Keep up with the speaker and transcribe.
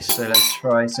So let's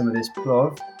try some of this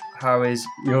plov. How is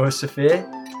yours, Sophia?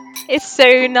 It's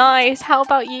so nice. How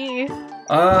about you?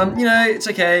 It's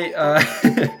okay.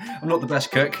 I'm not the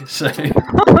best cook, so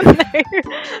Oh no.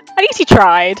 At least you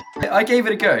tried. I gave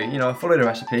it a go. I followed a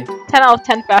recipe. 10 out of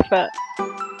 10 for effort.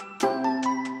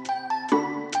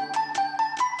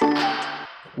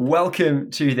 Welcome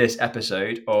to this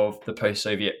episode of the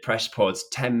Post-Soviet Press Pod's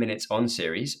 10 Minutes On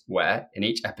series, where in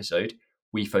each episode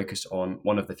we focus on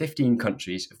one of the 15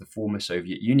 countries of the former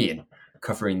Soviet Union,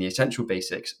 covering the essential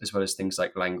basics as well as things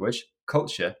like language,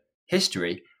 culture,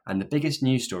 history, and the biggest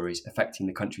news stories affecting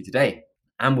the country today.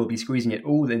 And we'll be squeezing it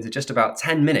all into just about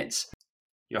 10 minutes.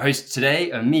 Your hosts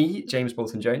today are me, James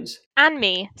Bolton-Jones. And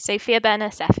me, Sophia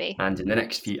Berner-Sefi. And in the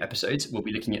next few episodes, we'll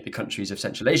be looking at the countries of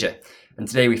Central Asia. And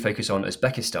today we focus on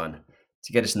Uzbekistan.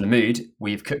 To get us in the mood,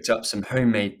 we've cooked up some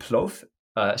homemade plov.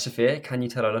 Sophia, can you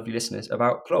tell our lovely listeners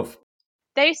about plov?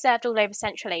 Though served all over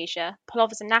Central Asia,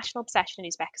 plov is a national obsession in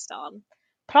Uzbekistan.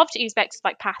 Plov to Uzbeks is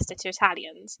like pasta to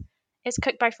Italians. It's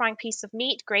cooked by frying pieces of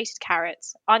meat, grated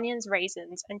carrots, onions,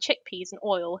 raisins, and chickpeas in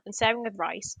oil and serving with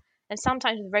rice, and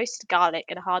sometimes with roasted garlic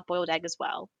and a hard-boiled egg as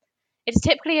well. It is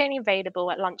typically only available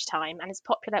at lunchtime and is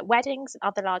popular at weddings and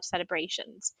other large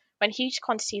celebrations, when huge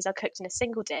quantities are cooked in a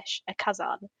single dish, a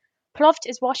kazan. Plov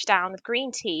is washed down with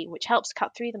green tea, which helps to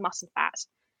cut through the mutton fat.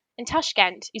 In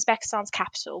Tashkent, Uzbekistan's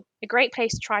capital, a great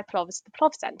place to try plov is the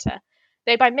Plov Centre,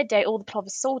 though by midday all the plov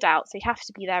is sold out, so you have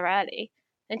to be there early.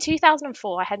 In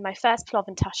 2004, I had my first plov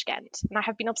in Tashkent, and I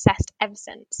have been obsessed ever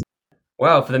since.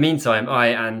 Well, for the meantime, I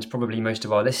and probably most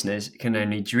of our listeners can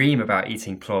only dream about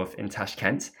eating plov in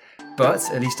Tashkent, but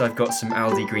at least I've got some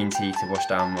Aldi green tea to wash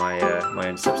down my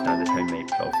own substandard homemade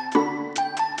plov.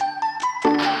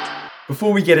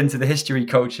 Before we get into the history,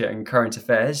 culture and current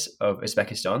affairs of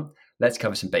Uzbekistan, let's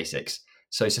cover some basics.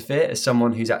 So Sophia, as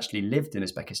someone who's actually lived in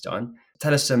Uzbekistan,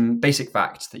 tell us some basic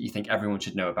facts that you think everyone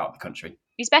should know about the country.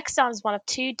 Uzbekistan is one of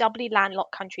two doubly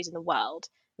landlocked countries in the world,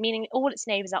 meaning all its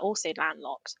neighbours are also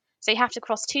landlocked, so you have to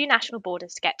cross two national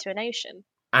borders to get to an ocean.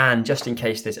 And just in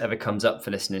case this ever comes up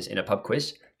for listeners in a pub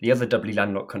quiz, the other doubly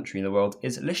landlocked country in the world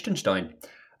is Liechtenstein.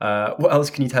 What else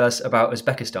can you tell us about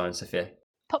Uzbekistan, Sophia?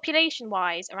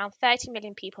 Population-wise, around 30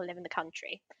 million people live in the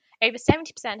country, over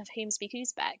 70% of whom speak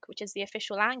Uzbek, which is the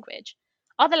official language.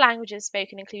 Other languages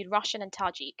spoken include Russian and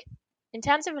Tajik. In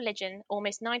terms of religion,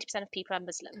 almost 90% of people are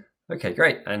Muslim. Okay,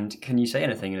 great. And can you say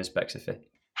anything in Uzbek, Sophia?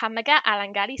 Hamaga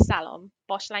alangali salom,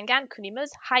 boshlangan kunimuz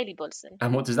hayli bulsun.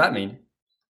 And what does that mean?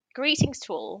 Greetings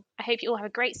to all. I hope you all have a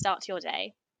great start to your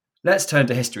day. Let's turn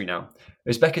to history now.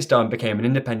 Uzbekistan became an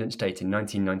independent state in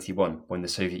 1991 when the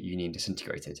Soviet Union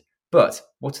disintegrated. But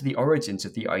what are the origins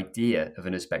of the idea of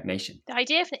an Uzbek nation? The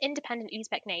idea of an independent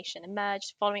Uzbek nation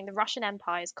emerged following the Russian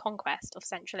Empire's conquest of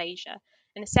Central Asia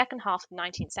in the second half of the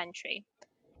 19th century.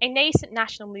 A nascent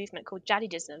national movement called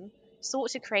Jadidism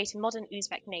sought to create a modern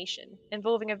Uzbek nation,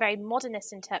 involving a very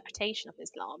modernist interpretation of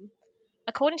Islam.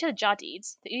 According to the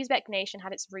Jadids, the Uzbek nation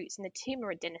had its roots in the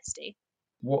Timurid dynasty.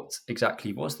 What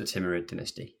exactly was the Timurid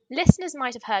dynasty? Listeners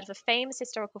might have heard of a famous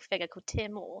historical figure called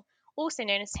Timur, also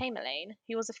known as Tamerlane,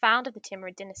 who was the founder of the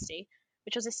Timurid dynasty,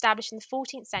 which was established in the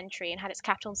 14th century and had its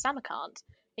capital in Samarkand,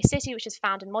 a city which is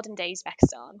found in modern-day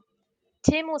Uzbekistan.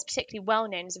 Timur was particularly well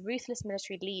known as a ruthless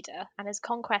military leader, and his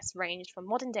conquests ranged from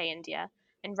modern-day India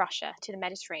and Russia to the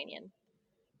Mediterranean.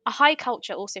 A high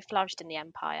culture also flourished in the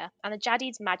empire, and the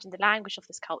Jadids imagined the language of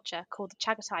this culture, called the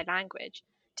Chagatai language,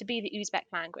 to be the Uzbek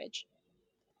language.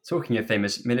 Talking of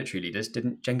famous military leaders,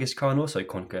 didn't Genghis Khan also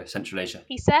conquer Central Asia?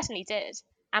 He certainly did,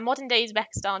 and modern-day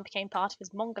Uzbekistan became part of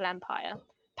his Mongol Empire.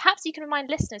 Perhaps you can remind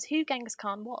listeners who Genghis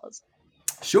Khan was.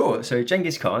 Sure, so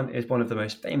Genghis Khan is one of the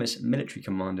most famous military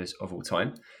commanders of all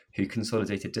time, who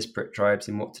consolidated disparate tribes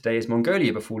in what today is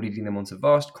Mongolia before leading them on to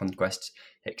vast conquests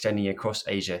extending across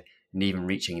Asia and even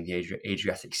reaching the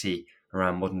Adriatic Sea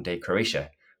around modern-day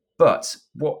Croatia. But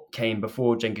what came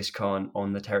before Genghis Khan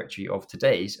on the territory of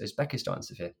today's Uzbekistan,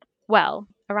 Sophia? Well,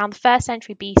 around the 1st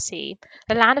century BC,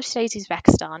 the land of today's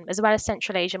Uzbekistan, as well as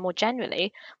Central Asia more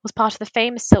generally, was part of the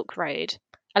famous Silk Road,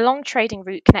 a long trading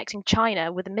route connecting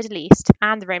China with the Middle East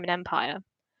and the Roman Empire.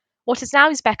 What is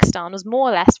now Uzbekistan was more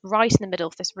or less right in the middle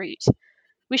of this route.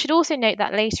 We should also note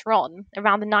that later on,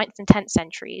 around the 9th and 10th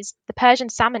centuries, the Persian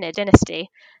Samanid dynasty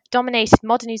dominated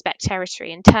modern Uzbek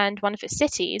territory and turned one of its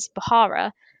cities,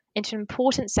 Bukhara, into an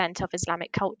important centre of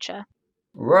Islamic culture.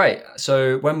 Right,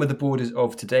 so when were the borders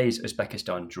of today's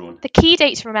Uzbekistan drawn? The key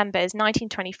date to remember is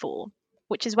 1924,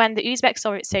 which is when the Uzbek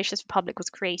Soviet Socialist Republic was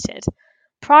created.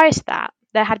 Prior to that,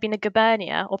 there had been a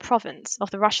gubernia or province of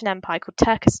the Russian Empire called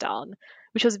Turkestan,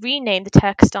 which was renamed the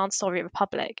Turkestan Soviet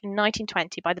Republic in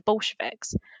 1920 by the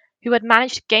Bolsheviks. who had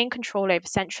managed to gain control over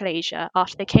Central Asia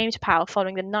after they came to power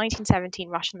following the 1917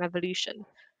 Russian Revolution.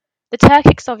 The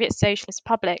Turkic Soviet Socialist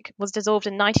Republic was dissolved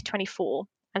in 1924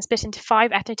 and split into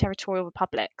 5 ethno-territorial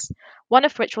republics, one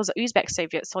of which was the Uzbek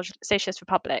Soviet Socialist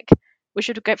Republic, which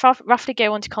would roughly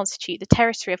go on to constitute the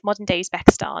territory of modern-day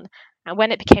Uzbekistan, and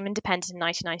when it became independent in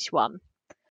 1991.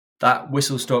 That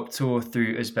whistle-stop tour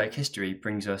through Uzbek history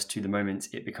brings us to the moment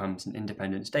it becomes an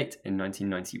independent state in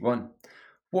 1991.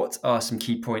 What are some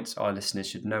key points our listeners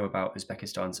should know about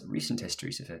Uzbekistan's recent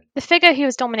history, Sophie? The figure who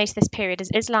has dominated this period is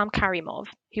Islam Karimov,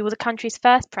 who was the country's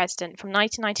first president from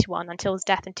 1991 until his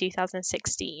death in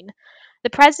 2016. The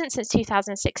president since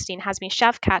 2016 has been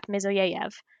Shavkat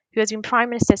Mirziyoyev, who has been prime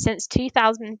minister since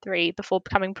 2003 before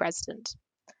becoming president.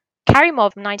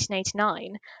 Karimov in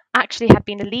 1989 actually had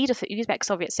been the leader of the Uzbek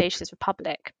Soviet Socialist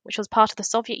Republic, which was part of the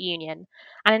Soviet Union,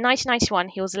 and in 1991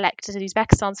 he was elected as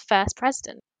Uzbekistan's first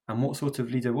president. And what sort of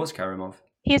leader was Karimov?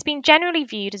 He has been generally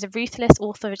viewed as a ruthless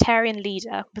authoritarian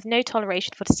leader with no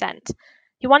toleration for dissent.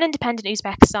 He won independent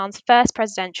Uzbekistan's first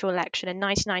presidential election in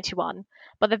 1991,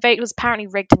 but the vote was apparently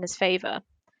rigged in his favour.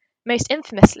 Most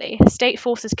infamously, state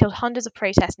forces killed hundreds of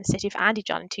protests in the city of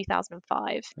Andijan in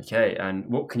 2005. Okay, and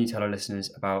what can you tell our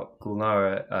listeners about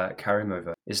Gulnara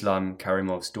Karimova, Islam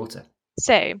Karimov's daughter?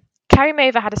 So,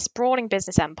 Karimova had a sprawling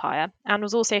business empire and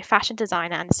was also a fashion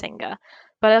designer and a singer,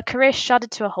 but her career shuddered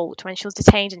to a halt when she was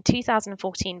detained in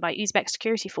 2014 by Uzbek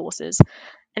security forces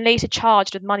and later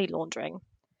charged with money laundering.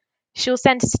 She was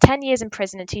sentenced to 10 years in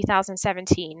prison in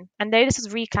 2017, and though this was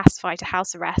reclassified to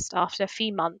house arrest after a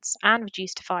few months and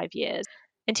reduced to 5 years,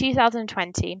 in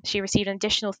 2020 she received an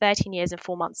additional 13 years and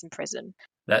 4 months in prison.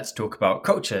 Let's talk about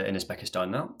culture in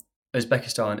Uzbekistan now.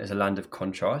 Uzbekistan is a land of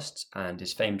contrasts and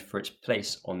is famed for its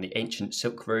place on the ancient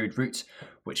Silk Road route,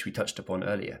 which we touched upon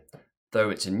earlier. Though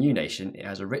it's a new nation, it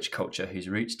has a rich culture whose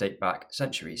roots date back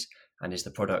centuries and is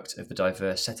the product of the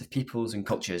diverse set of peoples and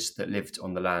cultures that lived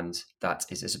on the land that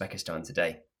is Uzbekistan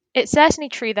today. It's certainly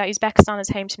true that Uzbekistan is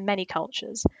home to many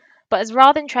cultures, but it's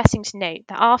rather interesting to note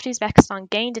that after Uzbekistan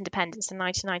gained independence in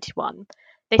 1991,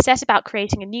 they set about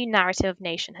creating a new narrative of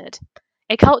nationhood.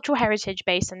 A cultural heritage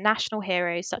based on national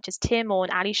heroes such as Timur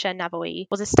and Alisher Navoiy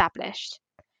was established.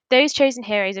 Those chosen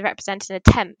heroes represented an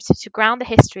attempt to ground the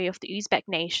history of the Uzbek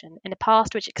nation in a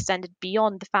past which extended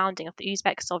beyond the founding of the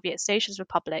Uzbek Soviet Socialist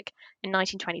Republic in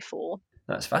 1924.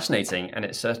 That's fascinating, and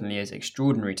it certainly is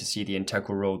extraordinary to see the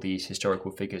integral role these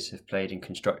historical figures have played in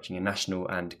constructing a national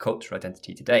and cultural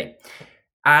identity today.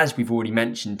 As we've already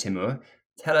mentioned, Timur,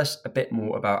 tell us a bit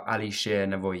more about Alisher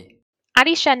Navoiy.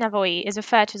 Alisher Navoiy is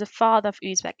referred to as the father of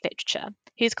Uzbek literature.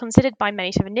 He is considered by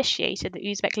many to have initiated the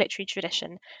Uzbek literary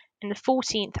tradition in the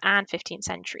 14th and 15th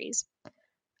centuries.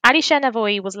 Alisher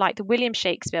Navoiy was like the William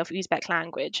Shakespeare of Uzbek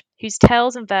language, whose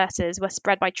tales and verses were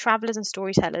spread by travellers and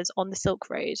storytellers on the Silk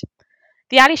Road.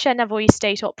 The Alisher Navoiy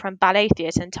State Opera and Ballet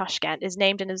Theatre in Tashkent is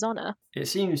named in his honour. It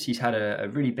seems he's had a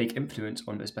really big influence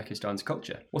on Uzbekistan's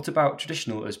culture. What about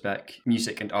traditional Uzbek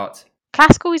music and art?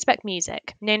 Classical Uzbek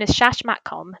music, known as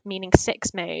shashmatkom, meaning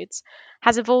 6 modes,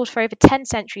 has evolved for over 10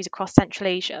 centuries across Central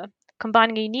Asia,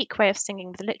 combining a unique way of singing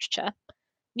with literature.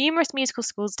 Numerous musical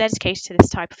schools dedicated to this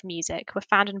type of music were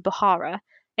founded in Bukhara,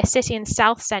 a city in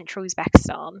south-central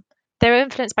Uzbekistan. They were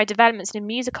influenced by developments in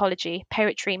musicology,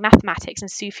 poetry, mathematics,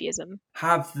 and Sufism.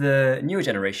 Have the newer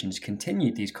generations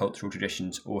continued these cultural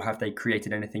traditions, or have they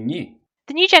created anything new?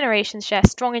 The new generations share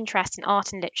strong interest in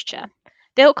art and literature.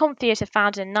 The Ilkhom Theatre,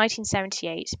 founded in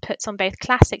 1978, puts on both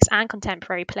classics and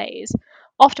contemporary plays,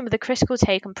 often with a critical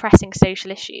take on pressing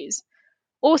social issues.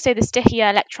 Also, the Stihia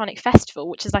Electronic Festival,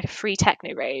 which is like a free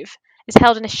techno rave, is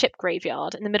held in a ship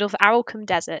graveyard in the middle of Aralkum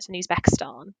Desert in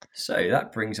Uzbekistan. So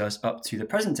that brings us up to the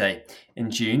present day.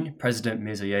 In June, President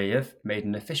Mirziyoyev made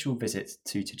an official visit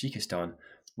to Tajikistan,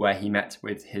 where he met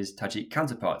with his Tajik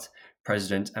counterpart,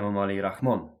 President Emomali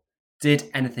Rahmon. Did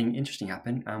anything interesting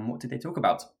happen, and what did they talk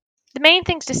about? The main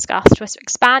things discussed were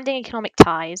expanding economic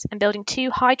ties and building 2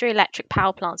 hydroelectric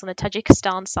power plants on the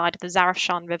Tajikistan side of the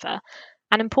Zarafshan River,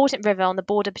 an important river on the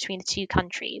border between the 2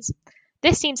 countries.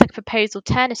 This seems like a proposed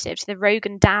alternative to the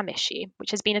Rogan Dam issue,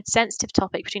 which has been a sensitive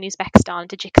topic between Uzbekistan and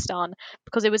Tajikistan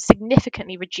because it would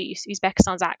significantly reduce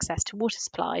Uzbekistan's access to water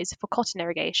supplies for cotton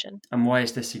irrigation. And why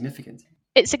is this significant?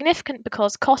 It's significant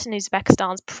because cotton is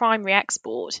Uzbekistan's primary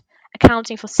export,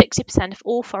 accounting for 60% of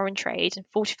all foreign trade and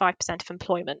 45% of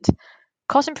employment.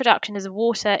 Cotton production is a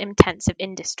water-intensive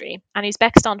industry, and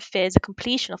Uzbekistan fears the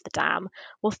completion of the dam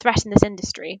will threaten this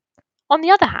industry. On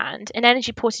the other hand, in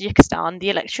energy poor Tajikistan,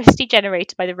 the electricity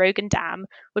generated by the Rogan Dam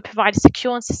would provide a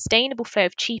secure and sustainable flow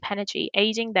of cheap energy,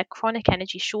 aiding their chronic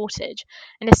energy shortage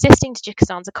and assisting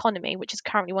Tajikistan's economy, which is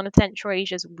currently one of Central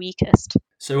Asia's weakest.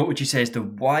 So what would you say is the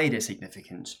wider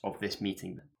significance of this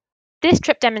meeting? This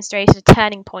trip demonstrated a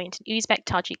turning point in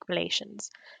Uzbek-Tajik relations,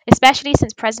 especially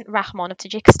since President Rahmon of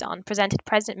Tajikistan presented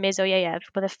President Mirziyoyev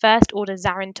with a First-Order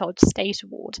Zarin Toj State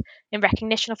Award in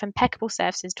recognition of impeccable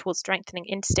services towards strengthening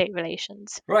interstate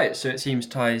relations. Right, so it seems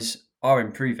ties are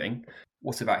improving.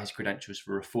 What about his credentials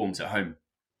for reforms at home?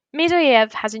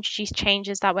 Mirziyoyev has introduced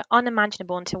changes that were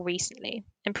unimaginable until recently,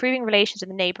 improving relations with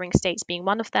the neighbouring states being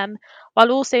one of them, while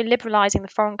also liberalising the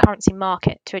foreign currency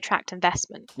market to attract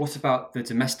investment. What about the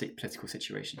domestic political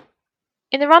situation?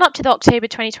 In the run-up to the October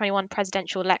 2021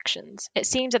 presidential elections, it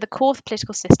seems that the core of the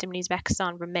political system in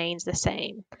Uzbekistan remains the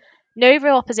same. No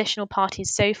real oppositional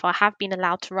parties so far have been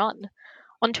allowed to run.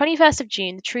 On 21st of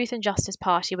June, the Truth and Justice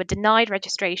Party were denied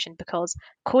registration because,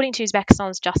 according to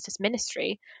Uzbekistan's Justice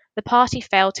Ministry, the party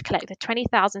failed to collect the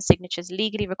 20,000 signatures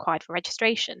legally required for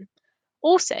registration.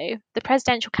 Also, the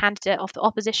presidential candidate of the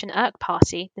opposition Irk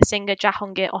party, the singer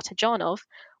Jahongir Otajonov,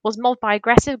 was mobbed by an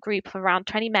aggressive group of around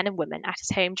 20 men and women at his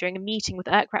home during a meeting with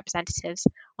Irk representatives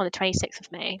on the 26th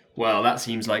of May. Well, that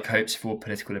seems like hopes for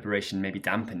political liberation may be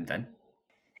dampened then.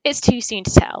 It's too soon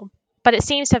to tell, but it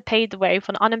seems to have paved the way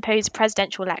for an unopposed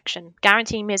presidential election,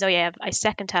 guaranteeing Mirziyoyev a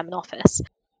second term in office.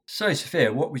 So,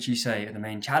 Sophia, what would you say are the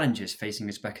main challenges facing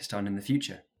Uzbekistan in the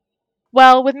future?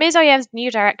 Well, with Mirziyoyev's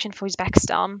new direction for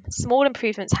Uzbekistan, small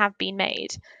improvements have been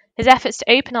made. His efforts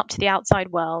to open up to the outside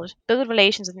world, build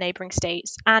relations with neighbouring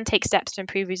states, and take steps to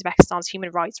improve Uzbekistan's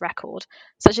human rights record,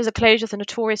 such as the closure of the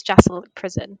notorious Jasal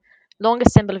prison,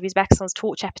 longest symbol of Uzbekistan's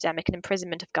torture epidemic and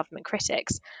imprisonment of government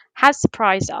critics, has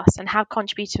surprised us and have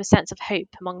contributed to a sense of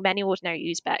hope among many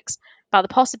ordinary Uzbeks about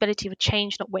the possibility of a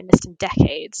change not witnessed in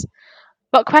decades.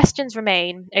 But questions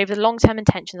remain over the long-term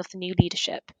intentions of the new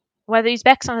leadership. Whether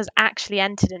Uzbekistan has actually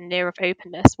entered an era of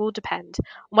openness will depend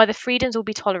on whether freedoms will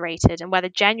be tolerated and whether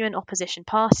genuine opposition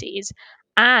parties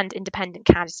and independent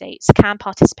candidates can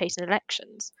participate in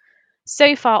elections.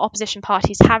 So far, opposition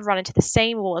parties have run into the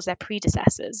same wall as their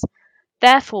predecessors.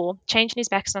 Therefore, change in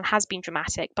Uzbekistan has been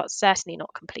dramatic, but certainly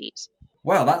not complete.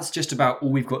 Well, that's just about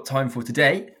all we've got time for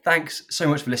today. Thanks so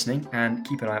much for listening, and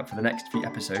keep an eye out for the next 3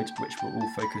 episodes, which will all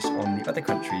focus on the other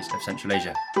countries of Central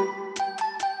Asia.